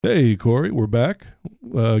Hey, Corey, we're back.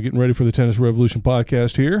 Getting ready for the Tennis Revolution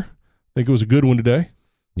podcast here. I think it was a good one today.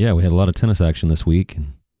 Yeah, we had a lot of tennis action this week.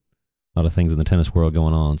 And a lot of things in the tennis world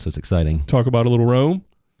going on, so it's exciting. Talk about a little Rome.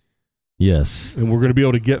 Yes. And we're going to be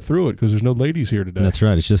able to get through it because there's no ladies here today. That's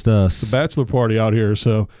right. It's just us. It's a bachelor party out here,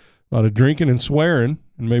 so a lot of drinking and swearing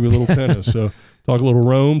and maybe a little tennis. So talk a little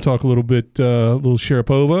Rome, talk a little bit, little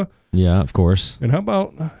Sharapova. Yeah, of course. And how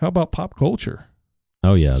about pop culture?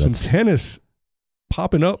 Oh, yeah. Some tennis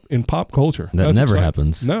popping up in pop culture. That's never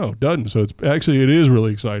happens. No, it doesn't. So it is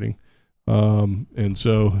really exciting. And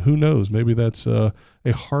so who knows? Maybe that's a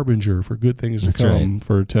harbinger for good things to come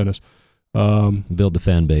for tennis. Build the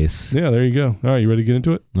fan base. Yeah, there you go. All right, you ready to get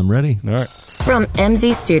into it? I'm ready. All right. From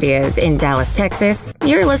MZ Studios in Dallas, Texas,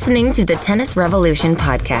 you're listening to the Tennis Revolution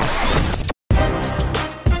podcast.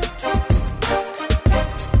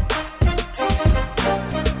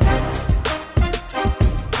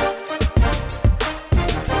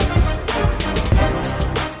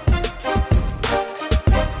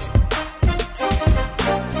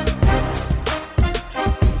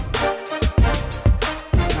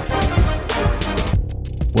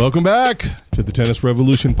 Welcome back to the Tennis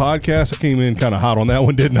Revolution podcast. I came in kind of hot on that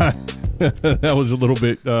one, didn't I? That was a little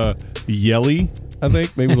bit yelly, I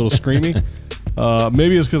think. Maybe a little screamy.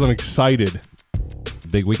 Maybe it's because I'm excited.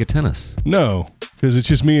 Big week of tennis. No, because it's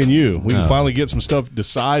just me and you. We can finally get some stuff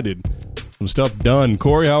decided, some stuff done.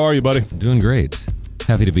 Corey, how are you, buddy? Doing great.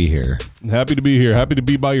 Happy to be here. Happy to be here. Happy to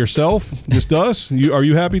be by yourself. Just us. Are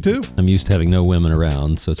you happy too? I'm used to having no women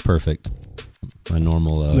around, so it's perfect. My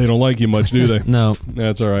normal. They don't like you much, do they? No.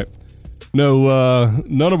 That's all right. No,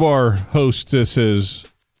 none of our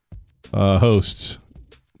hostesses, hosts,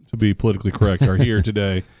 to be politically correct, are here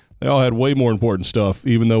today. They all had way more important stuff,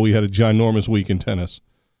 even though we had a ginormous week in tennis.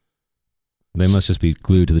 They must just be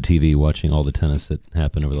glued to the TV watching all the tennis that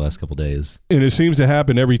happened over the last couple days. And it seems to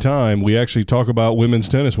happen every time we actually talk about women's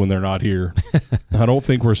tennis when they're not here. I don't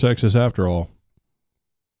think we're sexist after all.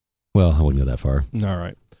 Well, I wouldn't go that far. All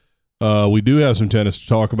right. We do have some tennis to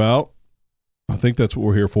talk about. I think that's what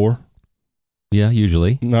we're here for. Yeah,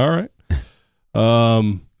 usually. All right.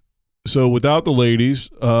 So without the ladies,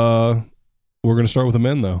 we're going to start with the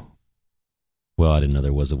men, though. Well, I didn't know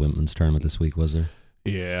there was a women's tournament this week, was there?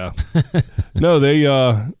 Yeah. No,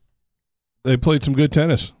 they played some good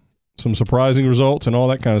tennis, some surprising results and all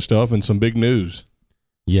that kind of stuff, and some big news.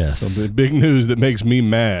 Yes. Some big news that makes me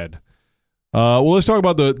mad. Well, let's talk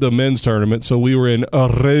about the men's tournament. So we were in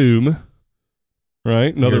Rome,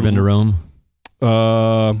 right? You ever been to Rome?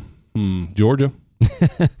 Georgia.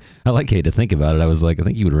 I like Kate to think about it. I was like, I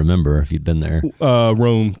think you would remember if you'd been there.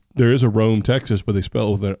 Rome. There is a Rome, Texas, but they spell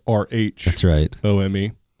it with an R-H. That's right.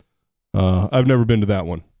 O-M-E. I've never been to that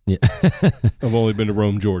one. Yeah. I've only been to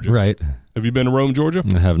Rome, Georgia. Right. Have you been to Rome, Georgia?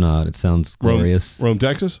 I have not. It sounds glorious. Rome,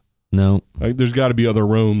 Texas? No. There's got to be other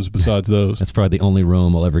Romes besides those. That's probably the only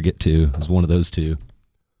Rome I'll ever get to is one of those two.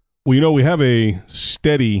 Well, we have a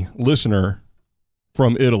steady listener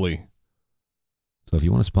from Italy. So if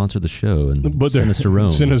you want to sponsor the show and send us to Rome.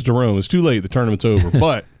 Send us to Rome. It's too late. The tournament's over.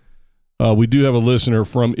 But we do have a listener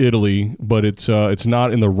from Italy, but it's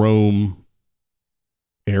not in the Rome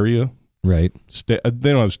area. Right. They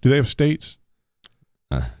don't have. Do they have states?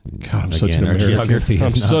 God, I'm such an American. Geography I'm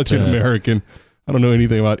such an American. I don't know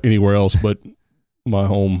anything about anywhere else but my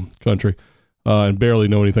home country, and barely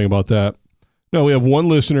know anything about that. No, we have one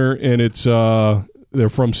listener, and it's they're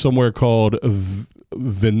from somewhere called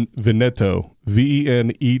Veneto,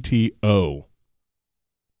 Veneto.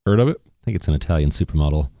 Heard of it? I think it's an Italian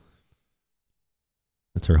supermodel.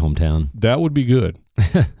 That's her hometown. That would be good.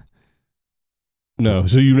 No,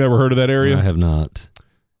 so you've never heard of that area? I have not.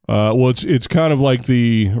 Well, it's kind of like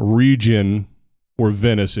the region where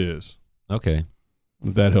Venice is. Okay.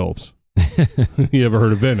 That helps. You ever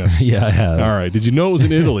heard of Venice? Yeah, I have. All right. Did you know it was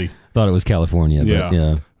in Italy? Thought it was California. Yeah. But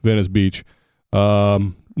yeah. Venice Beach.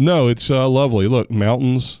 No, it's lovely. Look,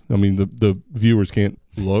 mountains. I mean, the viewers can't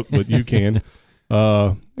look, but you can.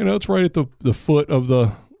 It's right at the foot of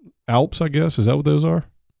the Alps, I guess. Is that what those are?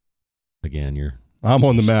 Again, I'm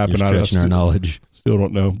on the map, you're and stretching our knowledge. Still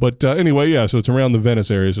don't know. But anyway, yeah. So it's around the Venice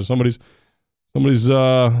area. So somebody's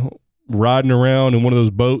riding around in one of those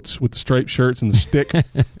boats with the striped shirts and the stick.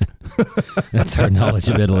 That's our knowledge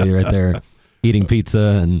of Italy right there. Eating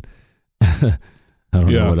pizza and I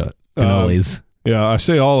don't know what cannolis. Yeah, I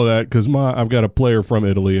say all of that because I've got a player from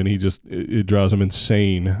Italy, and it drives him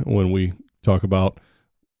insane when we talk about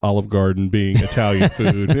Olive Garden being Italian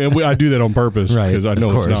food, and I do that on purpose because I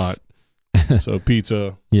know it's not. So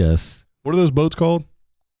pizza. Yes. What are those boats called?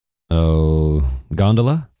 Oh,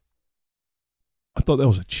 gondola? I thought that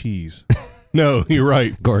was a cheese. No, you're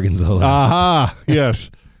right. Gorgonzola. Aha,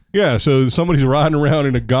 yes. Yeah, so somebody's riding around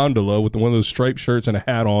in a gondola with one of those striped shirts and a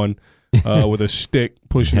hat on, with a stick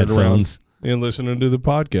pushing it around and listening to the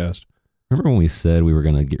podcast. Remember when we said we were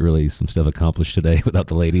going to get really some stuff accomplished today without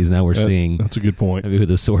the ladies? Now we're seeing that's a good point. Maybe who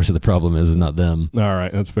the source of the problem is not them. All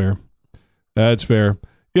right, that's fair. That's fair.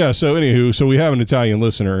 Yeah, so anywho, so we have an Italian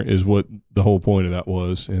listener is what the whole point of that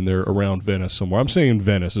was, and they're around Venice somewhere. I'm saying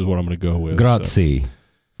Venice is what I'm going to go with. Grazie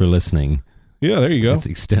for listening. Yeah, there you go. That's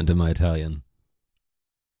the extent of my Italian.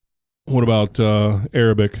 What about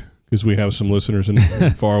Arabic? Because we have some listeners in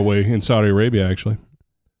far away in Saudi Arabia, actually.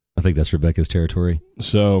 I think that's Rebecca's territory.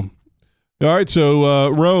 So, all right. So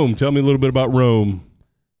Rome. Tell me a little bit about Rome.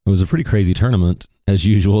 It was a pretty crazy tournament, as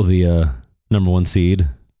usual. The number 1 seed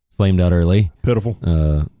flamed out early. Pitiful.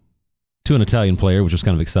 To an Italian player, which was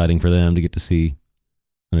kind of exciting for them to get to see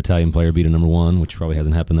an Italian player beat a number 1, which probably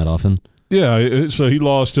hasn't happened that often. Yeah. So he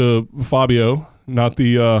lost to Fabio, not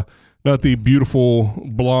the beautiful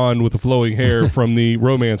blonde with the flowing hair from the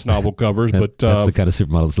romance novel covers, but that's the kind of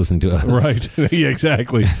supermodel that's listening to us, right? Yeah,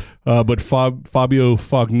 exactly. But Fabio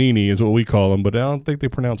Fognini is what we call him, but I don't think they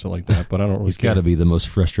pronounce it like that. But I don't really. He's got to be the most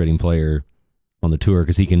frustrating player on the tour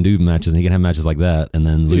because he can do matches and he can have matches like that and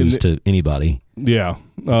then lose to anybody. Yeah,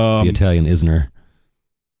 the Italian Isner.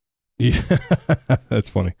 Yeah, that's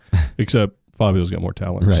funny. Except Fabio's got more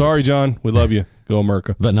talent. Right. Sorry, John. We love you. Go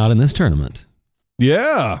America. But not in this tournament.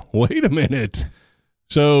 Yeah, wait a minute.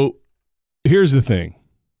 So here's the thing.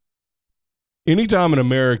 Anytime an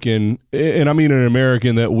American, and I mean an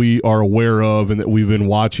American that we are aware of and that we've been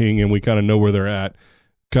watching and we kind of know where they're at,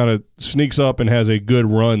 kind of sneaks up and has a good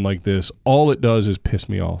run like this, all it does is piss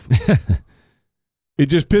me off. It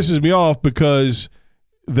just pisses me off because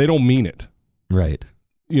they don't mean it. Right.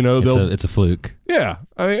 You know, it's a fluke. Yeah,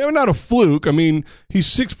 I mean, not a fluke. I mean, he's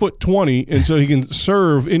 6'20", and so he can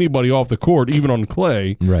serve anybody off the court, even on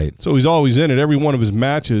clay. Right. So he's always in it. Every one of his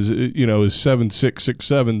matches, you know, is 7'6",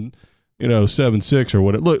 6'7", 7'6" or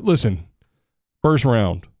what. Look, listen, first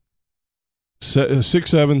round,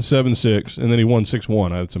 6'7", 7'6", and then he won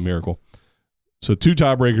 6-1. That's a miracle. So 2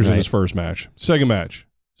 tiebreakers in his first match. Second match,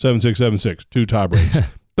 7'6", 7'6", 2 tiebreaks.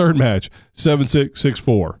 Third match, 7'6",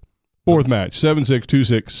 6'4". Fourth match, 7-6,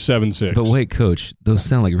 2-6, 7-6. But wait, Coach, those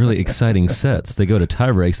sound like really exciting sets. They go to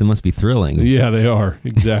tie breaks. They must be thrilling. Yeah, they are.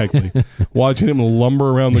 Exactly. Watching him lumber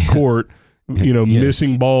around the court,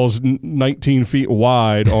 missing balls 19 feet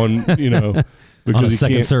wide on, because on a he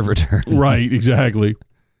second can't, serve return. Right, exactly.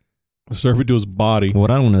 Serve it to his body. What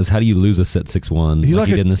I don't know is how do you lose a set 6-1 like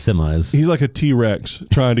he did in the semis? He's like a T-Rex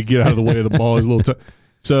trying to get out of the way of the ball. His little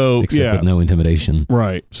So except with no intimidation,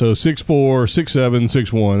 right? So 6'4", 6'7",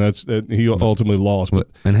 6'1". That's that he ultimately lost. But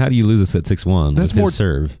and how do you lose a set 6-1? That's with more his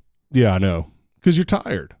serve. Yeah, I know, because you're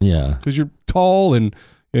tired. Yeah, because you're tall and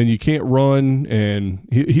you can't run, and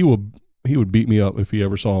he would beat me up if he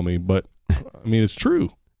ever saw me. But I mean, it's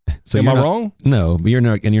true. So am I wrong? No, but you're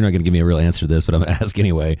not, and you're not going to give me a real answer to this. But I'm going to ask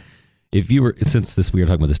anyway. If you were, since we were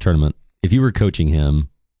talking about this tournament, if you were coaching him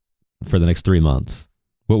for the next 3 months,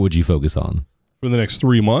 what would you focus on? For the next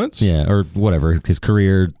 3 months? Yeah, or whatever. His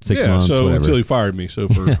career, 6 months, so whatever. Until he fired me, so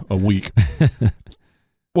for a week.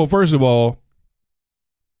 Well, first of all,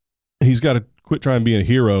 he's got to quit trying to be a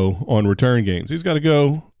hero on return games. He's got to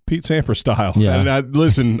go Pete Sampras style. Yeah. And I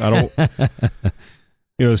don't...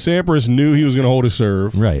 Sampras knew he was going to hold his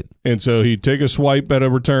serve. Right. And so he'd take a swipe at a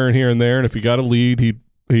return here and there, and if he got a lead, he'd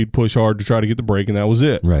push hard to try to get the break, and that was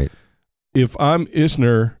it. Right. If I'm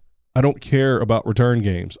Isner, I don't care about return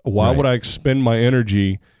games. Why would I expend my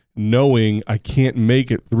energy knowing I can't make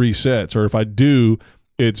it 3 sets? Or if I do,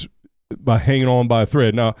 it's by hanging on by a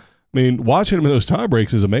thread. Now, I mean, watching him in those tie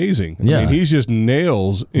breaks is amazing. I mean, he's just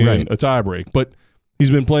nails in a tie break. But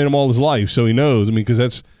he's been playing them all his life, so he knows. I mean,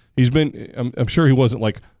 because I'm sure he wasn't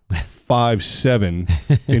like 5'7"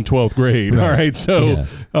 in 12th grade. Right. All right. So,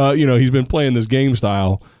 he's been playing this game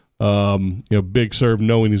style, big serve,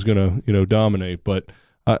 knowing he's going to, dominate. But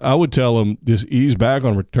I would tell him just ease back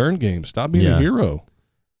on return games. Stop being a hero.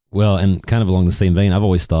 Well, and kind of along the same vein, I've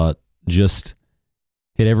always thought just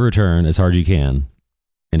hit every return as hard as you can.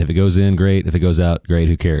 And if it goes in, great. If it goes out, great.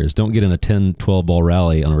 Who cares? Don't get in a 10, 12 ball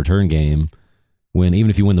rally on a return game when even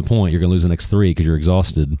if you win the point, you're going to lose the next 3 because you're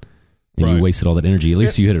exhausted and you wasted all that energy. At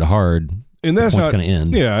least if you hit it hard, and that's the point's going to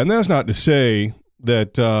end. Yeah, and that's not to say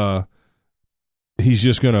that he's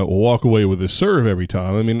just going to walk away with his serve every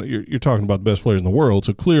time. I mean, you're talking about the best players in the world,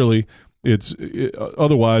 so clearly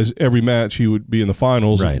otherwise every match he would be in the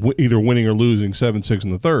finals, either winning or losing 7-6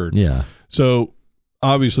 in the third. Yeah. So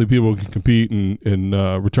obviously people can compete and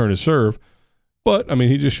return his serve, but I mean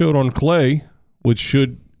he just showed on clay, which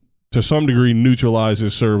should to some degree neutralize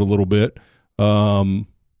his serve a little bit.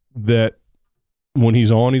 That when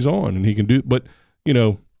he's on, and he can do. But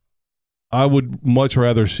I would much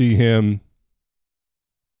rather see him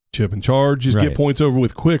chip and charge, just get points over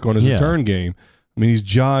with quick on his return game. I mean, he's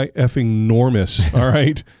effing enormous. All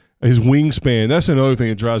right, his wingspan. That's another thing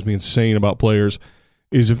that drives me insane about players.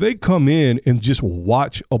 Is if they come in and just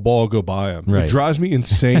watch a ball go by them. Right. It drives me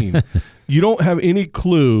insane. You don't have any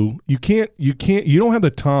clue. You don't have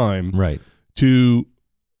the time to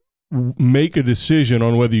make a decision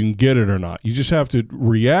on whether you can get it or not. You just have to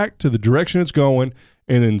react to the direction it's going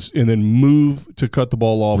and then move to cut the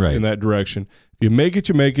ball off in that direction. If you make it,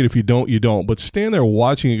 you make it. If you don't, you don't. But stand there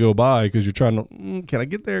watching it go by because you're trying to, can I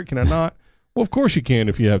get there? Can I not? Well, of course you can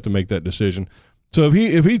if you have to make that decision. So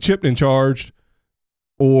if he chipped and charged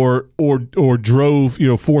or drove,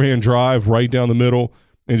 forehand drive right down the middle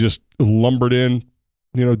and just lumbered in,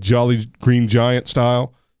 Jolly Green Giant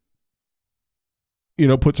style,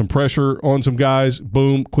 put some pressure on some guys,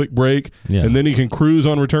 boom, quick break, and then he can cruise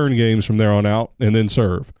on return games from there on out and then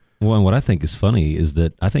serve. Well, and what I think is funny is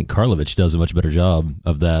that I think Karlovic does a much better job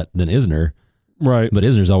of that than Isner. Right. But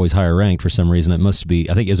Isner's always higher ranked for some reason. It must be,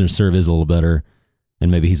 I think Isner's serve is a little better,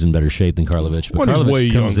 and maybe he's in better shape than Karlovic. But Karlovic he's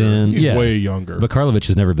way comes younger. in. He's way younger. But Karlovic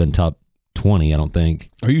has never been top 20, I don't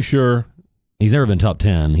think. Are you sure? He's never been top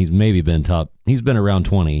 10. He's maybe been he's been around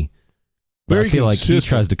 20. But I feel consistent. Like he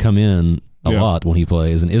tries to come in a lot when he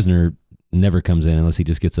plays, and Isner never comes in unless he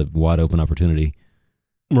just gets a wide open opportunity.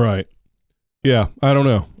 Right. Yeah, I don't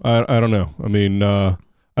know. I don't know. I mean, I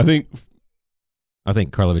think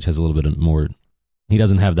Karlovic has a little bit more. He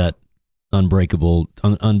doesn't have that unbreakable,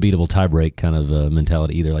 unbeatable tiebreak kind of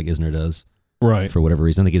mentality either, like Isner does. Right. For whatever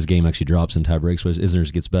reason, I think his game actually drops in tiebreaks, whereas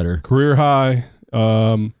Isner's gets better. Career high.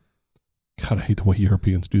 God, I hate the way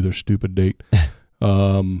Europeans do their stupid date.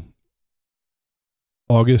 August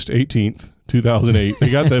 18th, 2008. They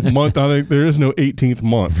got that month. I think there is no 18th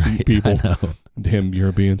month, people. I know. Damn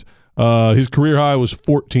Europeans. His career high was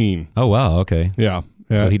 14. Oh, wow. Okay. Yeah.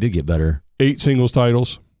 So he did get better. 8 singles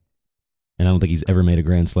titles. And I don't think he's ever made a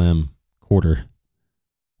Grand Slam quarter.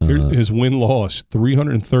 His win-loss,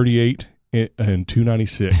 338 and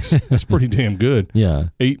 296. That's pretty damn good. Yeah.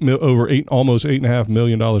 Almost $8.5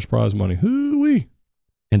 million prize money. Hoo-wee.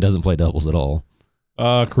 And doesn't play doubles at all.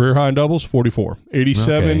 Career high in doubles, 44.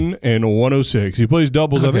 87 and 106. He plays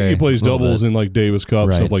doubles. I think he plays doubles in like Davis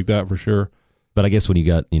Cup, stuff like that for sure. But I guess when you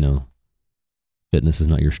got, fitness is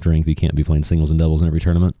not your strength, you can't be playing singles and doubles in every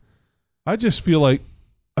tournament. I feel like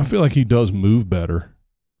he does move better.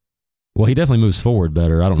 Well, he definitely moves forward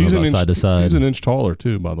better. I don't know about side to side. He's an inch taller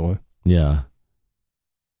too, by the way. Yeah.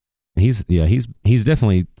 He's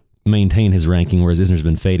definitely maintained his ranking, whereas Isner's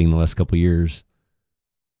been fading the last couple of years.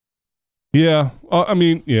 Yeah, I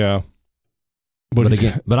mean, yeah.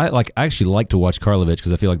 But I actually like to watch Karlovic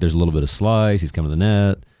because I feel like there's a little bit of slice. He's coming to the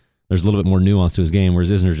net. There's a little bit more nuance to his game, whereas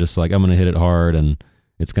Isner's just like, I'm going to hit it hard and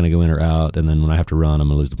it's going to go in or out, and then when I have to run, I'm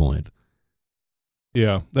going to lose the point.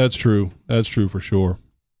 Yeah, that's true. That's true for sure.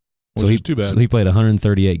 Which is too bad. So he played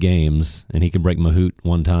 138 games, and he can break Mahut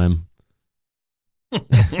one time.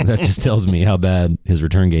 That just tells me how bad his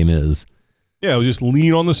return game is. Yeah, it was just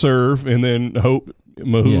lean on the serve and then hope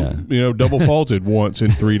Mahut, double faulted once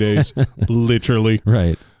in 3 days, literally.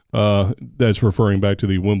 Right. That's referring back to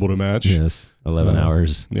the Wimbledon match. Yes, 11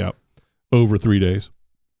 hours. Yeah, over 3 days.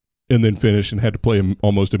 And then finished and had to play him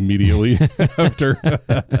almost immediately after.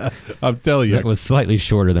 I'm telling you. That was slightly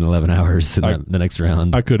shorter than 11 hours in the next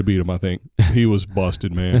round. I could have beat him, I think. He was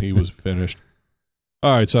busted, man. He was finished.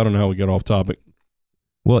 All right, so I don't know how we got off topic.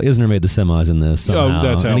 Well, Isner made the semis in this somehow. Oh,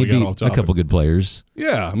 that's how we got off topic. A couple good players.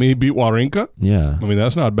 Yeah, I mean, he beat Wawrinka. Yeah. I mean,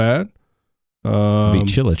 that's not bad. Beat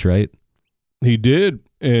Cilic, right? He did.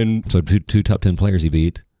 And so two top 10 players he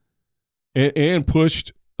beat. And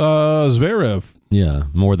pushed Zverev. Yeah,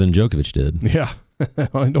 more than Djokovic did. Yeah.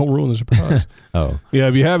 Don't ruin the surprise. Oh. Yeah,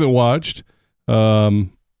 if you haven't watched, now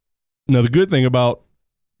the good thing about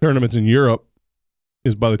tournaments in Europe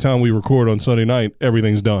is by the time we record on Sunday night,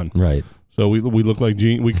 everything's done. Right. So we look like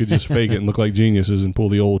we could just fake it and look like geniuses and pull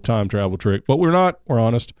the old time travel trick, but we're not. We're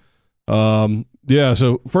honest. Yeah.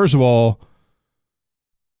 So first of all,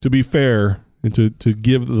 to be fair and to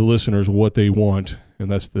give the listeners what they want,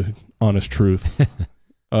 and that's the honest truth.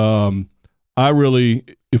 I really,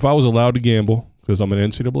 if I was allowed to gamble, because I'm an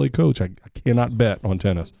NCAA coach, I cannot bet on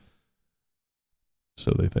tennis.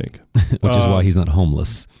 So they think. Which is why he's not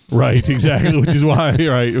homeless. Right, exactly. Which is why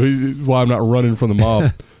I'm not running from the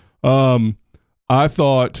mob. I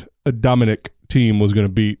thought a Dominic Thiem was going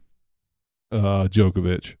to beat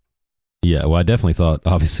Djokovic. Yeah, well, I definitely thought,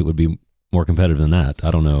 obviously, it would be more competitive than that.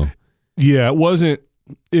 I don't know. Yeah, it wasn't.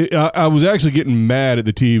 I was actually getting mad at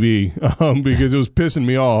the TV because it was pissing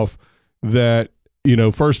me off that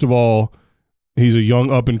first of all, he's a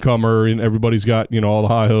young up-and-comer, and everybody's got, all the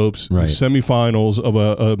high hopes. Right. Semifinals of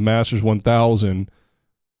a Masters 1000.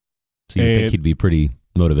 So you think he'd be pretty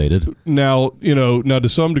motivated? Now, to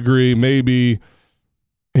some degree, maybe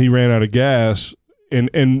he ran out of gas and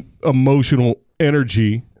emotional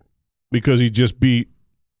energy because he just beat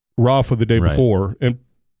Rafa the day before in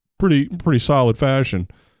pretty solid fashion.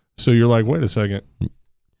 So you're like, wait a second.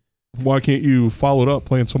 Why can't you follow it up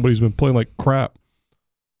playing somebody who's been playing like crap?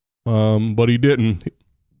 But he didn't.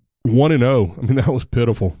 1-0. I mean, that was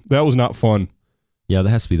pitiful. That was not fun. Yeah, that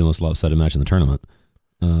has to be the most lopsided match in the tournament,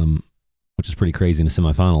 which is pretty crazy in a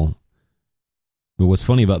semifinal. But what's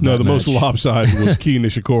funny about that the most lopsided was Kei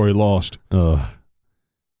Nishikori lost.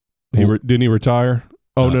 Didn't he retire?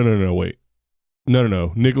 Oh, no, wait.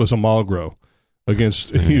 No. Nicholas Almagro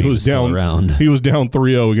against he was down around. He was down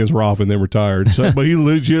 3-0 against Rafa and then retired. So, but he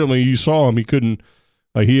legitimately, you saw him, he couldn't.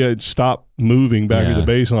 He had stopped moving back to the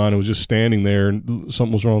baseline and was just standing there, and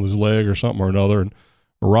something was wrong with his leg or something or another. And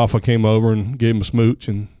Rafa came over and gave him a smooch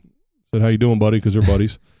and said, "How you doing, buddy?" Because they're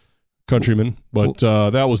buddies, countrymen. But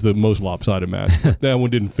that was the most lopsided match. That one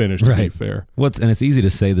didn't finish, to be fair. And it's easy to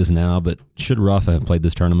say this now, but should Rafa have played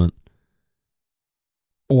this tournament?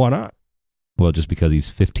 Why not? Well, just because he's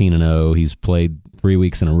 15-0, he's played 3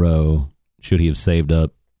 weeks in a row. Should he have saved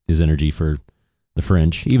up his energy for the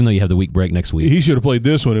French, even though you have the week break next week? He should have played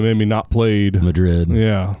this one and maybe not played Madrid.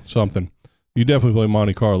 Yeah, something. You definitely play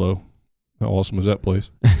Monte Carlo. How awesome is that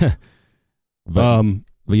place? But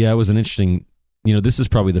yeah, it was an interesting. This is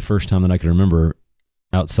probably the first time that I can remember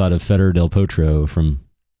outside of Federer Del Potro from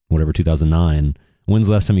 2009. When's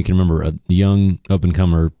the last time you can remember a young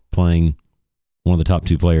up-and-comer playing one of the top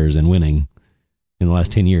two players and winning in the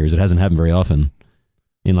last 10 years? It hasn't happened very often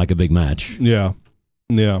in like a big match. Yeah.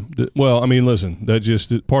 Well, I mean, listen, that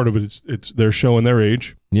just part of it. It's they're showing their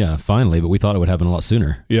age. Yeah, finally, but we thought it would happen a lot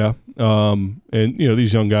sooner. Yeah. And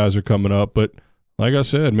these young guys are coming up, but like I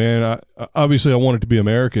said, man, obviously I want it to be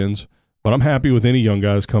Americans, but I'm happy with any young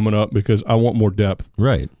guys coming up because I want more depth.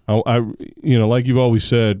 Right. I like you've always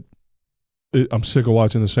said, I'm sick of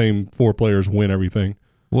watching the same four players win everything.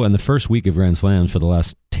 Well, and the first week of Grand Slams for the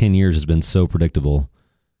last 10 years has been so predictable.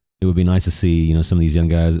 It would be nice to see, some of these young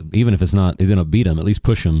guys, even if it's not, if they don't beat them, at least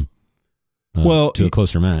push them to a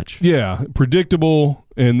closer match. Yeah, predictable.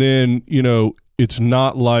 And then, it's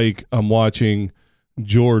not like I'm watching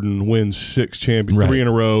Jordan win 3 in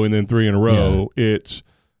a row and then 3 in a row. Yeah. It's,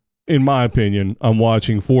 in my opinion, I'm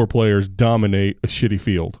watching four players dominate a shitty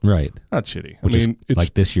field. Right. Not shitty. It's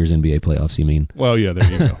like this year's NBA playoffs, you mean? Well, yeah,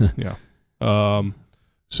 there you go. Yeah.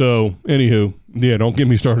 So, anywho, don't get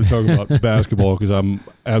me started talking about basketball because I'm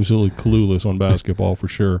absolutely clueless on basketball for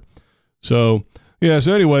sure. So,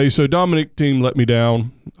 anyway, Dominic Thiem let me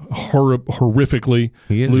down horrifically.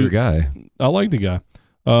 He is your guy. I like the guy.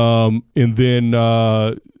 And then,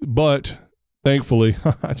 but thankfully,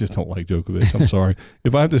 I just don't like Djokovic. I'm sorry.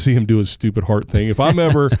 If I have to see him do his stupid heart thing, if I'm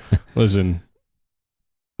ever, listen,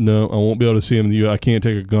 no, I won't be able to see him in the U.S. I can't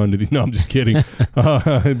take a gun to the, no, I'm just kidding.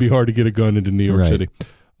 It'd be hard to get a gun into New York City.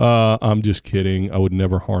 I'm just kidding. I would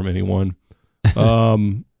never harm anyone.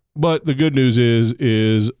 But the good news is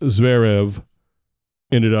Zverev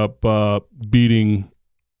ended up beating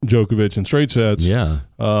Djokovic in straight sets. Yeah.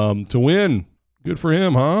 To win. Good for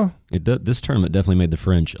him, huh? This tournament definitely made the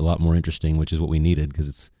French a lot more interesting, which is what we needed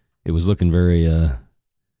because it was looking very,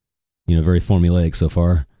 very formulaic so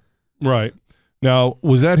far. Right. Now,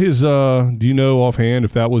 was that his? Do you know offhand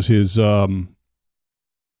if that was his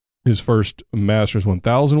first Masters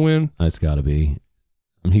 1000 win? That's got to be.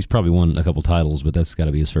 I mean, he's probably won a couple titles, but that's got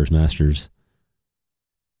to be his first Masters.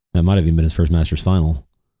 That might have even been his first Masters final.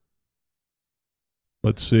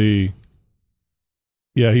 Let's see.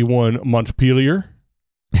 Yeah, he won Montpellier.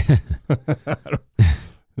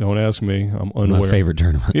 Don't ask me. I'm unaware. My favorite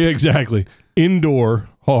tournament. Yeah, exactly. Indoor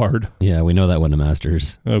hard. Yeah, we know that wasn't a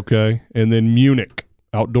Masters. Okay. And then Munich,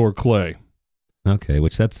 outdoor clay. Okay,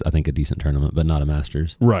 which that's, I think, a decent tournament, but not a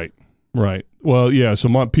Masters. Right. Well, yeah, so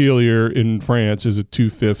Montpellier in France is a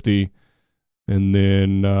 250, and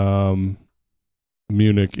then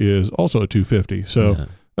Munich is also a 250. So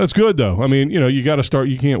that's good, though. I mean, you got to start.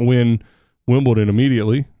 You can't win Wimbledon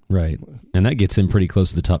immediately. Right. And that gets him pretty close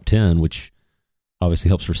to the top 10, which obviously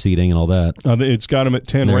helps for seeding and all that. It's got him at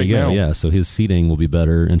 10 right now. Yeah, so his seeding will be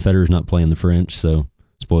better, and Federer's not playing the French, so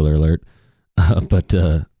spoiler alert. But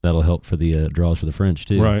that'll help for the draws for the French,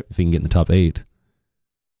 too. Right. If he can get in the top 8.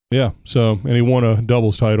 Yeah, and he won a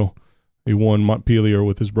doubles title. He won Montpellier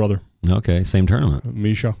with his brother. Okay, same tournament.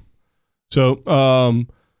 Misha. So, and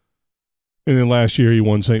then last year he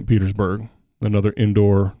won St. Petersburg, another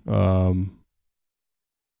indoor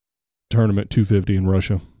tournament 250 in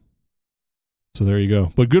Russia. So there you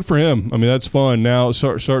go. But good for him. I mean, that's fun. Now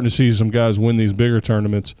starting to see some guys win these bigger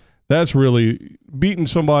tournaments. That's really beating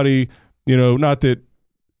somebody, not that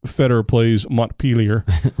Federer plays Montpellier.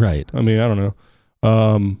 Right. I mean, I don't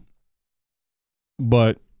know.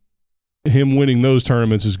 But him winning those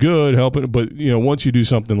tournaments is good, helping. But, once you do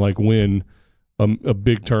something like win a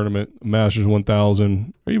big tournament, Masters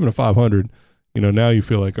 1000, or even a 500, now you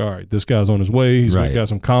feel like, all right, this guy's on his way. He's got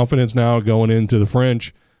some confidence now going into the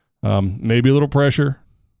French. Maybe a little pressure.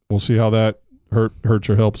 We'll see how that hurts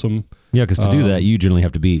or helps him. Yeah, because to do that, you generally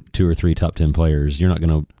have to beat 2 or 3 top 10 players. You're not going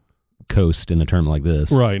to coast in a tournament like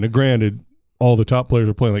this. Right. Now, granted, all the top players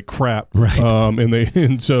are playing like crap. Right.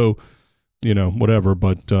 And so, whatever.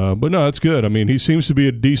 But no, it's good. I mean, he seems to be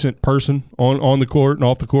a decent person on the court and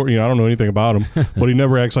off the court. I don't know anything about him, but he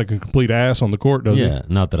never acts like a complete ass on the court, does he? Yeah,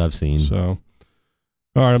 not that I've seen. So,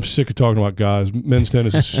 all right, I'm sick of talking about guys. Men's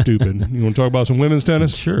tennis is stupid. You want to talk about some women's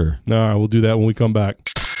tennis? Sure. All right, we'll do that when we come back.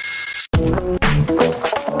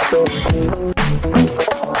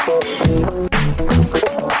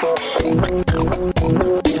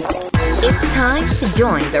 It's time to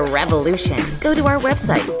join the revolution. Go to our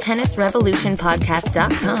website,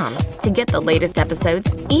 tennisrevolutionpodcast.com. To get the latest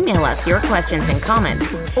episodes, email us your questions and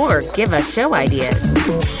comments, or give us show ideas.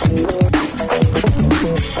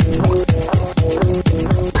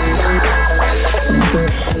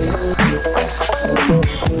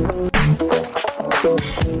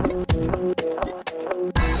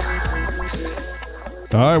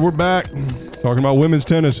 All right, we're back. Talking about women's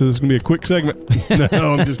tennis, so this is going to be a quick segment.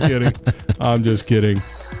 No, I'm just kidding. I'm just kidding.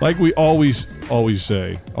 Like we always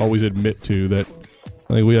say, always admit to, that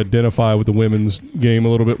I think we identify with the women's game a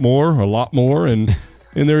lot more, and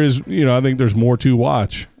there is, I think there's more to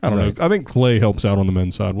watch. I don't know. I think clay helps out on the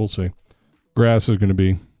men's side. We'll see. Grass is going to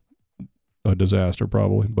be a disaster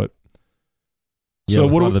probably, but yeah, so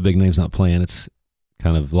with a lot of the big names not playing, it's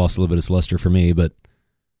kind of lost a little bit of its luster for me, but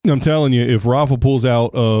I'm telling you, if Rafa pulls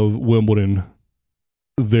out of Wimbledon,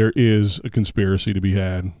 there is a conspiracy to be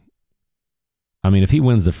had. I mean, if he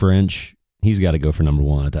wins the French, he's got to go for number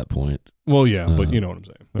 1 at that point. Well, yeah, but you know what I'm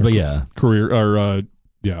saying. But yeah. Career, or,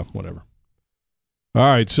 whatever. All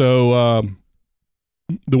right, so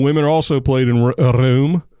the women are also played in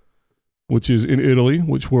Rome, which is in Italy,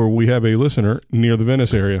 where we have a listener near the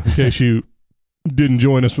Venice area, in case you didn't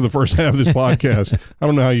join us for the first half of this podcast. I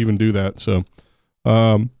don't know how you even do that, so...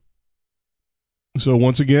 So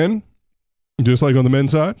once again, just like on the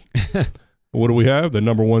men's side, what do we have? The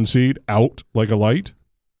number 1 seed out like a light.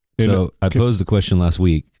 So I posed the question last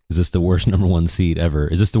week: is this the worst number 1 seed ever?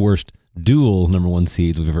 Is this the worst dual number 1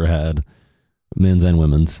 seeds we've ever had, men's and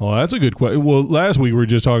women's? Oh, that's a good question. Well, last week we were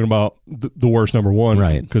just talking about the worst number 1,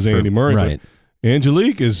 right? Because Andy Murray, right?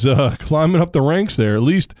 Angelique is climbing up the ranks there. At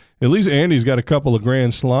least Andy's got a couple of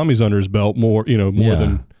Grand Slamis under his belt, more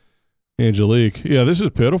than Angelique. Yeah, this is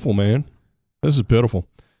pitiful, man. This is pitiful.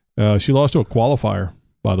 She lost to a qualifier,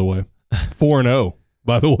 by the way. 4-0,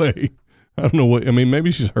 by the way. I don't know what,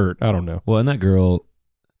 maybe she's hurt. I don't know. Well, and that girl,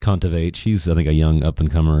 Kontaveit, she's, I think, a young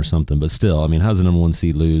up-and-comer or something, but still, how does the number 1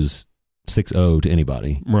 seed lose 6-0 to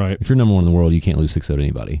anybody? Right. If you're number 1 in the world, you can't lose 6-0 to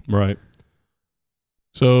anybody. Right.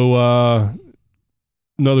 So,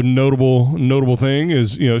 another notable thing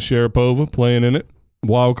is, Sharapova playing in it,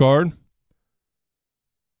 wild card.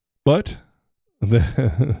 But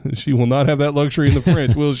she will not have that luxury in the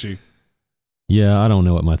French, will she? Yeah, I don't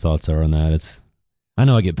know what my thoughts are on that. I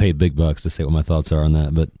know I get paid big bucks to say what my thoughts are on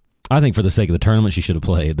that, but I think for the sake of the tournament, she should have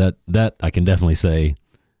played. That I can definitely say.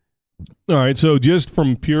 All right, so just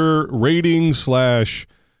from pure rating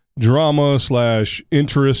 / drama /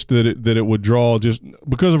 interest that it would draw, just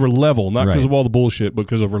because of her level, not because of all the bullshit, but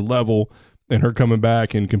because of her level and her coming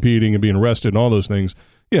back and competing and being arrested and all those things.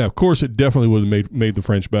 Yeah, of course, it definitely would have made the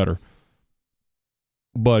French better.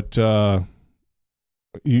 But are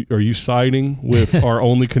you siding with our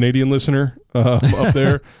only Canadian listener up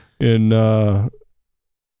there in the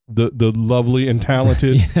lovely and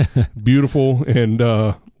talented, beautiful and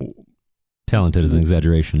talented is an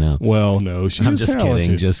exaggeration now. Well, no, I'm just talented.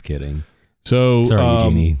 kidding. Just kidding. So sorry,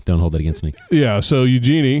 Eugenie. Don't hold that against me. Yeah. So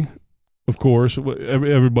Eugenie, of course,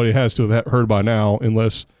 everybody has to have heard by now,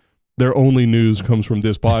 unless their only news comes from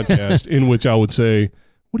this podcast, in which I would say,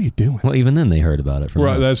 what are you doing? Well, even then they heard about it from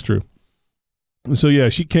us. That's true. So, yeah,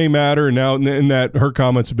 she came at her, and now and that her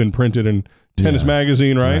comments have been printed in Tennis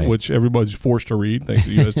Magazine, right? Which everybody's forced to read, thanks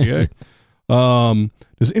to USTA.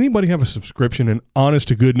 Does anybody have a subscription? And honest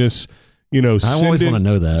to goodness, I always want to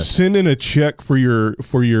know that. Send in a check for your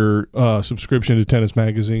subscription to Tennis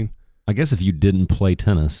Magazine. I guess if you didn't play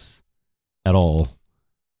tennis at all,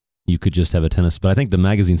 you could just have a tennis. But I think the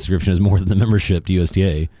magazine subscription is more than the membership to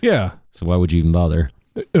USTA. Yeah. So why would you even bother?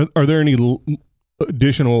 Are there any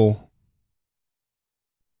additional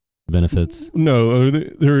benefits? No. Are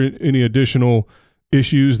there any additional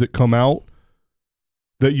issues that come out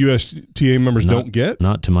that USTA members don't get?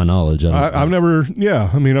 Not to my knowledge. I've never. Yeah.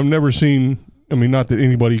 I mean, I've never seen. I mean, not that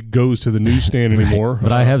anybody goes to the newsstand anymore.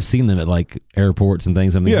 But I have seen them at like airports and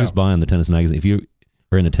things. I mean, who's buying the tennis magazine? If you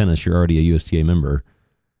are into tennis, you're already a USTA member.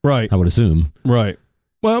 Right. I would assume. Right.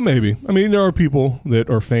 Well, maybe. I mean, there are people that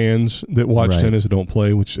are fans that watch tennis that don't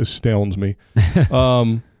play, which astounds me.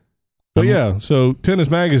 But yeah, so tennis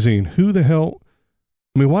magazine, who the hell?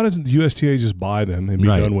 I mean, why doesn't the USTA just buy them and be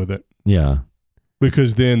done with it? Yeah.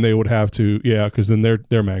 Because then they would have to, because then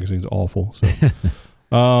their magazine's awful. So,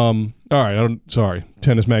 all right, sorry,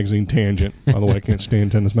 tennis magazine tangent. By the way, I can't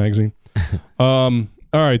stand tennis magazine. All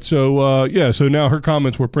right, so so now her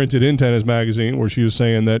comments were printed in tennis magazine where she was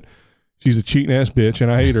saying that she's a cheating ass bitch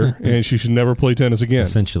and I hate her and she should never play tennis again.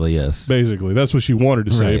 Essentially, yes. Basically, that's what she wanted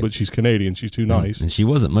to say, but she's Canadian. She's too nice. And she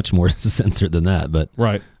wasn't much more censored than that, but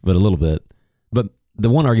a little bit. But the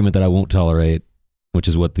one argument that I won't tolerate, which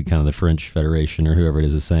is what the kind of the French Federation or whoever it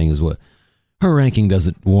is saying, is what her ranking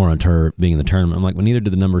doesn't warrant her being in the tournament. I'm like, well, neither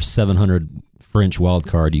did the number 700 French wild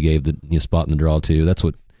card you gave the spot in the draw to. That's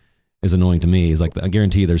what is annoying to me. Is like, I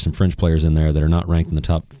guarantee there's some French players in there that are not ranked in the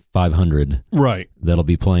top 500. Right. That'll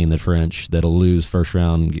be playing the French, that'll lose first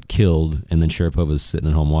round, get killed, and then Sharapova's sitting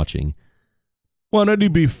at home watching. Well, and to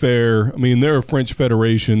be fair, I mean, they're a French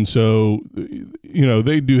federation, so,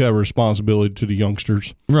 they do have a responsibility to the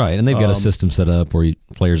youngsters. Right, and they've got a system set up where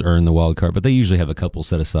players earn the wild card, but they usually have a couple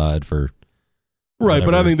set aside for right,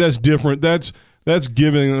 but I think that's different. That's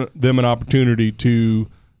giving them an opportunity to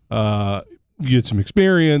get some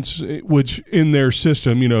experience, which in their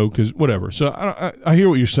system, because whatever. So I hear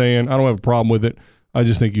what you're saying. I don't have a problem with it. I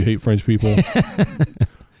just think you hate French people.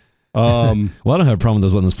 Well, I don't have a problem with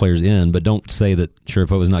those letting those players in, but don't say that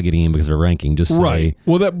Sharapova's not getting in because of her ranking. Just say, right.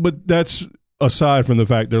 Well, but that's aside from the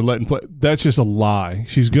fact they're letting play. That's just a lie.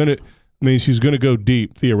 She's gonna go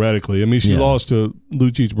deep theoretically. I mean, she lost to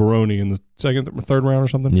Lucic Baroni in the second or third round or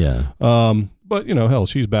something. Yeah. But hell,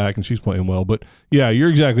 she's back and she's playing well. But yeah, you're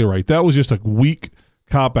exactly right. That was just a weak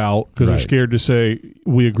cop out because they're scared to say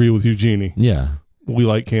we agree with Eugenie. Yeah. We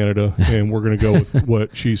like Canada, and we're going to go with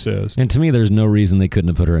what she says. And to me, there's no reason they couldn't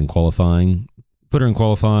have put her in qualifying. Put her in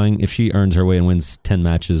qualifying. If she earns her way and wins 10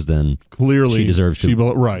 matches, then clearly she deserves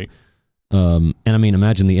to. Right. And I mean,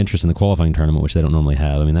 imagine the interest in the qualifying tournament, which they don't normally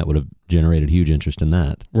have. I mean, that would have generated huge interest in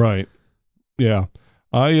that. Right. Yeah.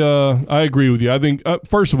 I agree with you. I think,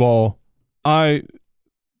 first of all,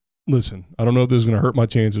 listen, I don't know if this is going to hurt my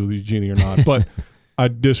chances with Eugenie or not, but I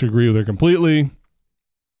disagree with her completely.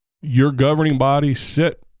 Your governing body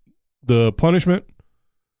set the punishment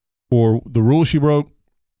for the rule she broke.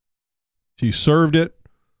 She served it,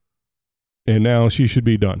 and now she should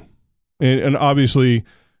be done. And obviously,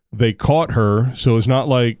 they caught her, so it's not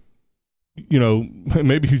like,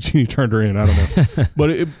 maybe Eugenie turned her in. I don't know,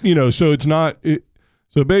 but so it's not.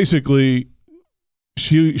 So basically,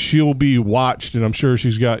 she'll be watched, and I'm sure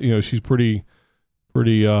she's got. She's pretty.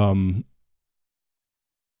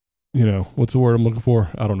 What's the word I'm looking for?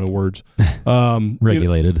 I don't know words.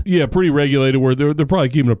 Regulated. Pretty regulated, where they're probably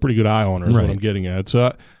keeping a pretty good eye on her is what I'm getting at.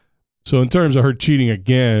 So in terms of her cheating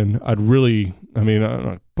again, I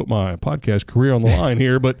don't put my podcast career on the line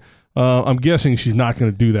here, but I'm guessing she's not going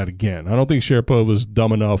to do that again. I don't think Sharapova's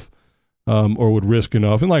dumb enough or would risk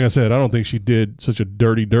enough. And like I said, I don't think she did such a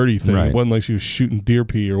dirty thing. Right. It wasn't like she was shooting deer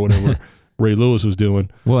pee or whatever Ray Lewis was doing.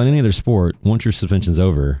 Well, in any other sport, once your suspension's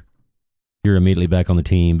over, you're immediately back on the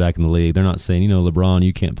team, back in the league. They're not saying, LeBron,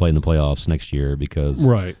 you can't play in the playoffs next year because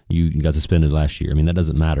you got suspended last year. I mean, that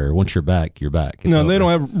doesn't matter. Once you're back, you're back. It's over. They don't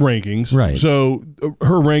have rankings. Right. So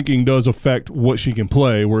her ranking does affect what she can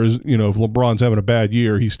play, whereas, if LeBron's having a bad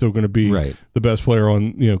year, he's still going to be the best player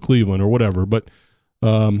on, Cleveland or whatever. But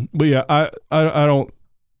yeah, I don't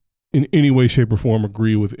in any way, shape, or form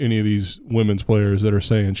agree with any of these women's players that are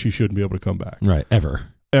saying she shouldn't be able to come back. Right.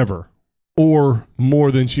 Ever. Or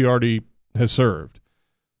more than she already has served.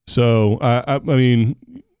 So I mean,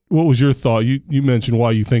 what was your thought? You mentioned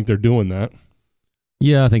why you think they're doing that.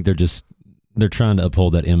 Yeah, I think they're trying to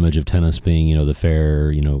uphold that image of tennis being, the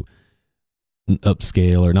fair,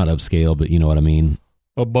 upscale or not upscale, but you know what I mean.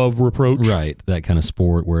 Above reproach. Right. That kind of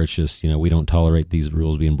sport where it's just, we don't tolerate these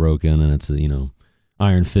rules being broken and it's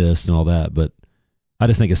iron fist and all that. But I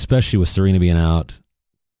just think especially with Serena being out,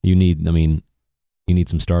 you need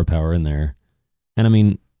some star power in there. And I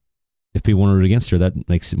mean, if people want to root against her, that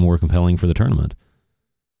makes it more compelling for the tournament.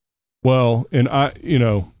 Well, and I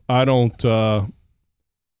don't,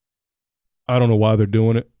 I don't know why they're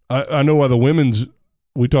doing it. I know why the women's.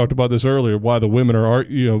 We talked about this earlier. Why the women are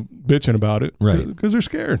bitching about it? Right, because they're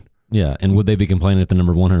scared. Yeah, and would they be complaining if the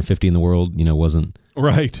number 150 in the world, wasn't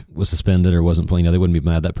was suspended or wasn't playing? They wouldn't be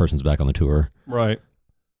mad that person's back on the tour. Right.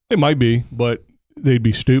 It might be, but they'd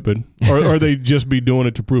be stupid, or they'd just be doing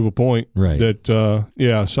it to prove a point. Right. That So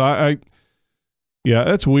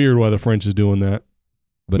that's weird why the French is doing that.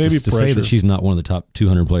 But maybe to say that she's not one of the top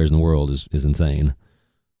 200 players in the world is insane.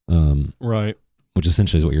 Right. Which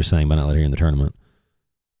essentially is what you're saying by not letting her in the tournament.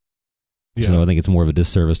 Yeah. So I think it's more of a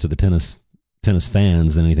disservice to the tennis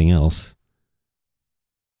fans than anything else.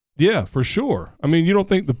 Yeah, for sure. I mean, you don't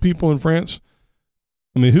think the people in France?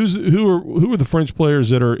 I mean, who are the French players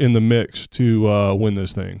that are in the mix to win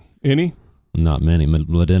this thing? Any? Not many.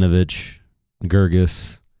 Mladenovic,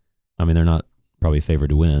 Gergis. I mean, they're not probably favored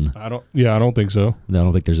to win. I don't think so. I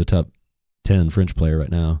don't think there's a top 10 French player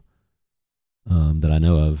right now that I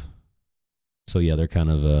know of. So yeah, they're kind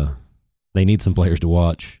of they need some players to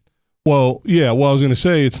watch. Well, yeah. Well, I was going to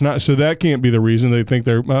say it's not. So that can't be the reason they think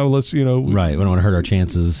they're. Let's right. We don't want to hurt our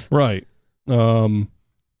chances. Right. I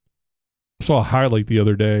saw a highlight the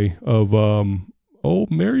other day of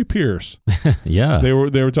Mary Pierce. Yeah. They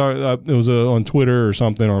were talking. It was on Twitter or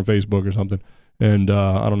something, or on Facebook or something, and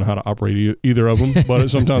I don't know how to operate either of them, but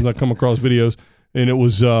sometimes I come across videos, and it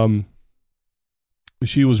was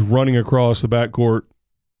she was running across the backcourt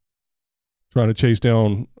trying to chase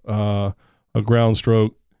down a ground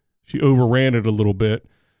stroke. She overran it a little bit,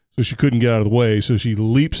 so she couldn't get out of the way. So she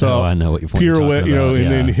leaps up, I know what you're pirouette, and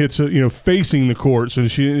then hits facing the court. So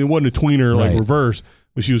it wasn't a tweener like reverse,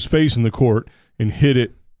 but she was facing the court and hit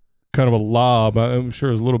it, kind of a lob. I'm sure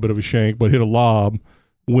it was a little bit of a shank, but hit a lob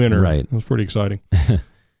winner. Right, it was pretty exciting.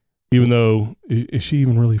 Even though, is she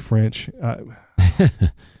even really French?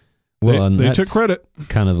 Well, they took credit.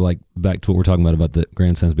 Kind of like back to what we're talking about the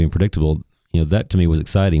Grand Slams being predictable. That to me was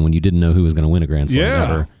exciting when you didn't know who was going to win a Grand Slam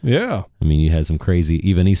ever. Yeah. I mean, you had some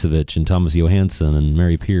crazy Ivan Isavic and Thomas Johansson and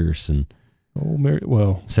Mary Pierce and Sarah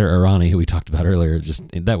Irani, who we talked about earlier. Just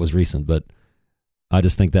that was recent, but I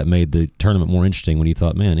just think that made the tournament more interesting when you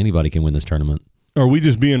thought, man, anybody can win this tournament. Are we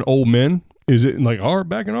just being old men? Is it like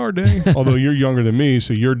back in our day? Although you're younger than me,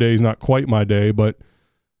 so your day's not quite my day, but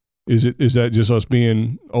is that just us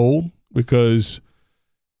being old? Because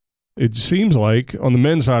it seems like, on the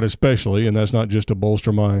men's side especially, and that's not just to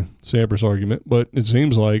bolster my Sampras argument, but it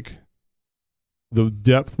seems like the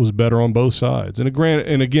depth was better on both sides. And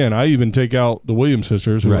again, I even take out the Williams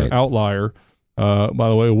sisters, who are an outlier. By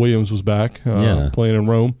the way, Williams was back playing in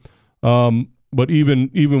Rome. But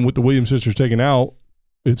even with the Williams sisters taken out,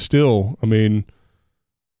 it's still, I mean...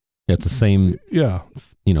 It's the same,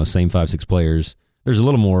 same 5-6 players. There's a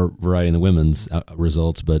little more variety in the women's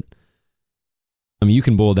results, but... I mean, you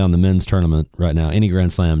can boil down the men's tournament right now, any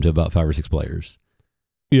Grand Slam, to about 5 or 6 players.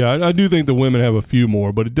 Yeah, I do think the women have a few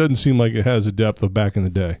more, but it doesn't seem like it has the depth of back in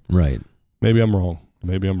the day. Right. Maybe I'm wrong.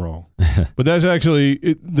 But that's actually,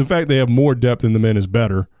 the fact they have more depth than the men is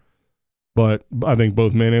better. But I think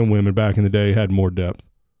both men and women back in the day had more depth.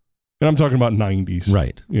 And I'm talking about 90s.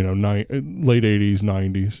 Right. Late 80s,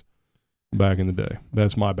 90s, back in the day.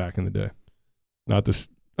 That's my back in the day. Not this,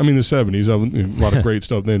 the 70s. A lot of great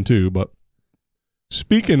stuff then too, but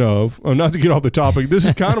speaking of, not to get off the topic, this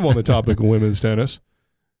is kind of on the topic of women's tennis.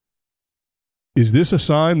 Is this a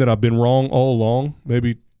sign that I've been wrong all along?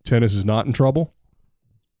 Maybe tennis is not in trouble?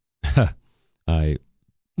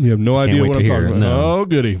 You have no idea what I'm talking about. No. Oh,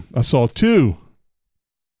 goody. I saw two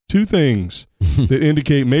things that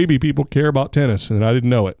indicate maybe people care about tennis, and I didn't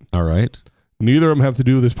know it. All right. Neither of them have to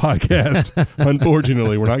do with this podcast,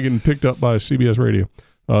 unfortunately. We're not getting picked up by CBS Radio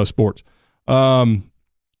Sports.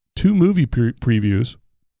 2 movie previews.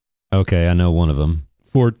 Okay, I know one of them.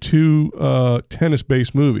 For 2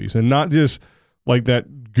 tennis-based movies, and not just like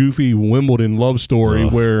that goofy Wimbledon love story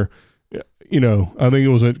where, I think it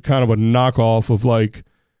was a kind of a knockoff of like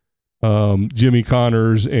Jimmy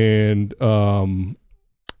Connors and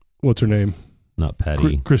what's her name? Not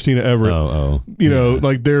Patty. Christina Everett.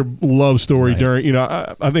 Like their love story during,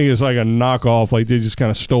 I think it's like a knockoff. Like they just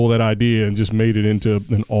kind of stole that idea and just made it into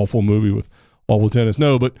an awful movie with awful tennis.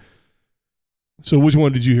 No, but so which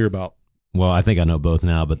one did you hear about? Well, I think I know both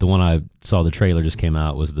now, but the one I saw the trailer just came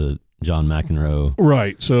out was the John McEnroe.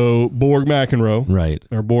 Right. So Borg McEnroe. Right.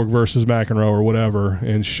 Or Borg versus McEnroe or whatever.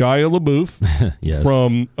 And Shia LaBeouf yes.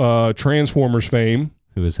 from Transformers fame.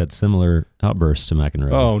 Who has had similar outbursts to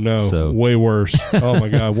McEnroe. Oh, no. So, way worse. Oh, my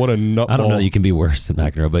God. What a nutball. I don't know that you can be worse than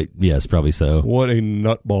McEnroe, but yes, probably so. What a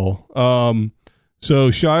nutball. So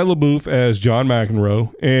Shia LaBeouf as John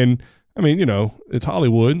McEnroe. And, it's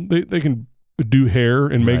Hollywood. They can do hair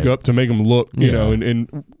and makeup to make them look,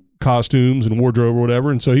 and costumes and wardrobe or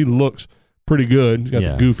whatever, and so he looks pretty good. He's got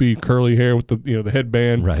the goofy curly hair with the the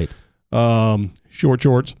headband, right? Short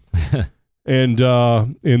shorts, and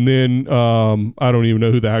then I don't even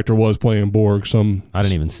know who the actor was playing Borg. I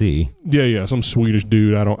didn't even see. Yeah, some Swedish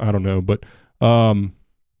dude. I don't know, but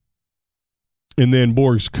and then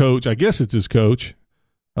Borg's coach, I guess it's his coach,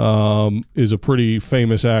 is a pretty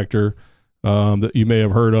famous actor that you may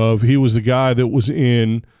have heard of. He was the guy that was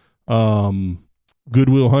in Good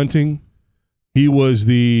Will Hunting. He was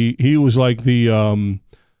like the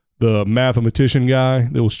mathematician guy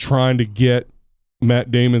that was trying to get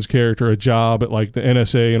Matt Damon's character a job at like the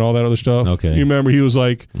NSA and all that other stuff. Okay. You remember he was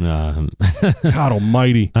like, God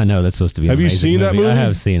almighty. I know that's supposed to be. Have you seen that movie? I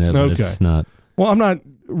have seen it, but it's not. Well, I'm not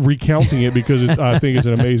recounting it because I think it's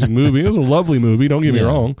an amazing movie. It was a lovely movie. Don't get me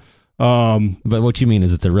wrong. But what you mean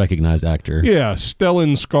is it's a recognized actor. Yeah,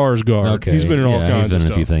 Stellan Skarsgård. Okay. He's been in all kinds of stuff. He's been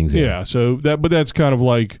in a few things. Yeah. So but that's kind of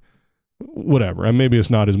like whatever. And maybe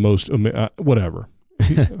it's not his most whatever.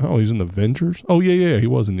 He's in the Avengers. Oh yeah, he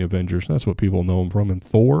was in the Avengers. That's what people know him from. And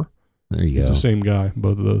Thor. There you go. It's the same guy,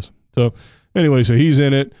 both of those. So anyway, so he's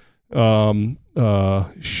in it. Shia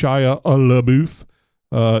LaBeouf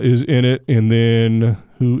is in it, and then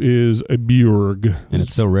who is a Bjorg. And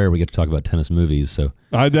it's so rare we get to talk about tennis movies. So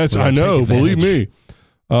I know, believe me.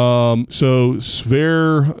 So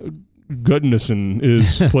Sverre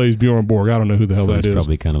Gudnason plays Bjorn Borg. I don't know who the hell that is. He's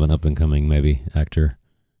probably kind of an up and coming maybe actor.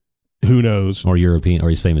 Who knows? Or European, or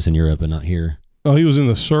he's famous in Europe and not here. Oh, he was in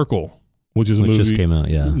The Circle, which is a movie. Just came out,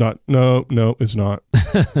 yeah. No, it's not.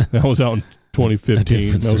 That was out in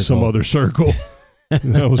 2015. That was some other Circle.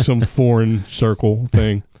 That was some foreign Circle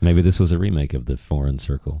thing. Maybe this was a remake of the Foreign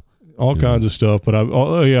Circle. All kinds of stuff, but a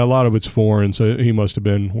lot of it's foreign, so he must have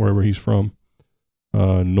been wherever he's from,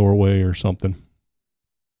 Norway or something.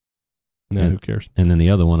 No, who cares? And then the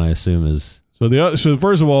other one, I assume, is... So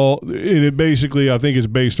first of all, it basically, I think it's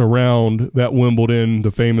based around that Wimbledon,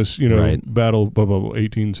 the famous, battle of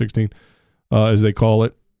 1816, as they call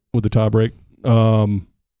it, with the tiebreak.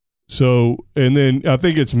 So, and then I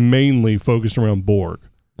think it's mainly focused around Borg.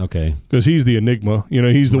 Okay. Because he's the enigma.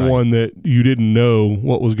 He's the one that you didn't know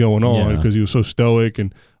what was going on because he was so stoic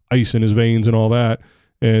and ice in his veins and all that.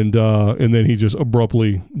 And then he just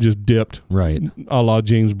abruptly just dipped. Right. A la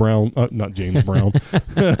James Brown. Not James Brown.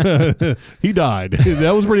 He died.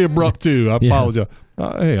 That was pretty abrupt, too. I apologize.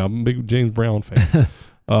 Hey, I'm a big James Brown fan.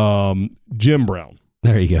 Jim Brown.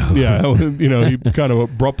 There you go. Yeah, he kind of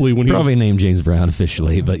abruptly when probably named James Brown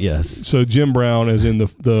officially, but yes. So Jim Brown, as in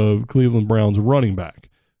the Cleveland Browns running back,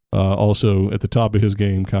 also at the top of his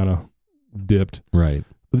game, kind of dipped. Right.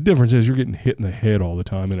 But the difference is you're getting hit in the head all the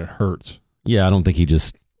time, and it hurts. Yeah, I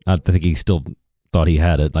think he still thought he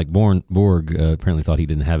had it. Like Borg apparently thought he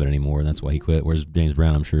didn't have it anymore, and that's why he quit. Whereas James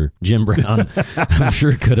Brown, Jim Brown, I'm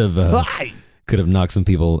sure could have knocked some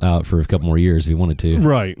people out for a couple more years if he wanted to.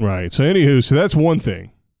 Right. So anywho, that's one thing.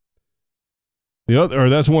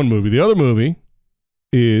 That's one movie. The other movie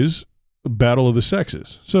is Battle of the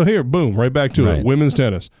Sexes. So here, boom, right back to it. Women's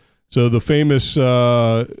tennis. So the famous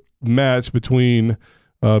match between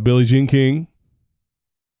Billie Jean King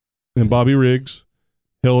and Bobby Riggs,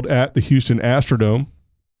 held at the Houston Astrodome,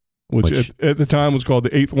 which at the time was called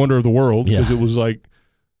the eighth wonder of the world because it was like,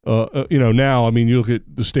 now, you look at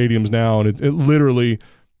the stadiums now and it literally,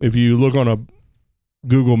 if you look on a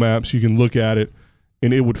Google Maps, you can look at it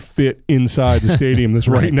and it would fit inside the stadium that's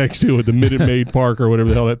right next to it, the Minute Maid Park or whatever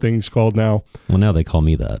the hell that thing's called now. Well, now they call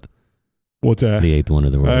me that. What's that? The eighth wonder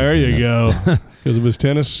of the world. There you go. Because of his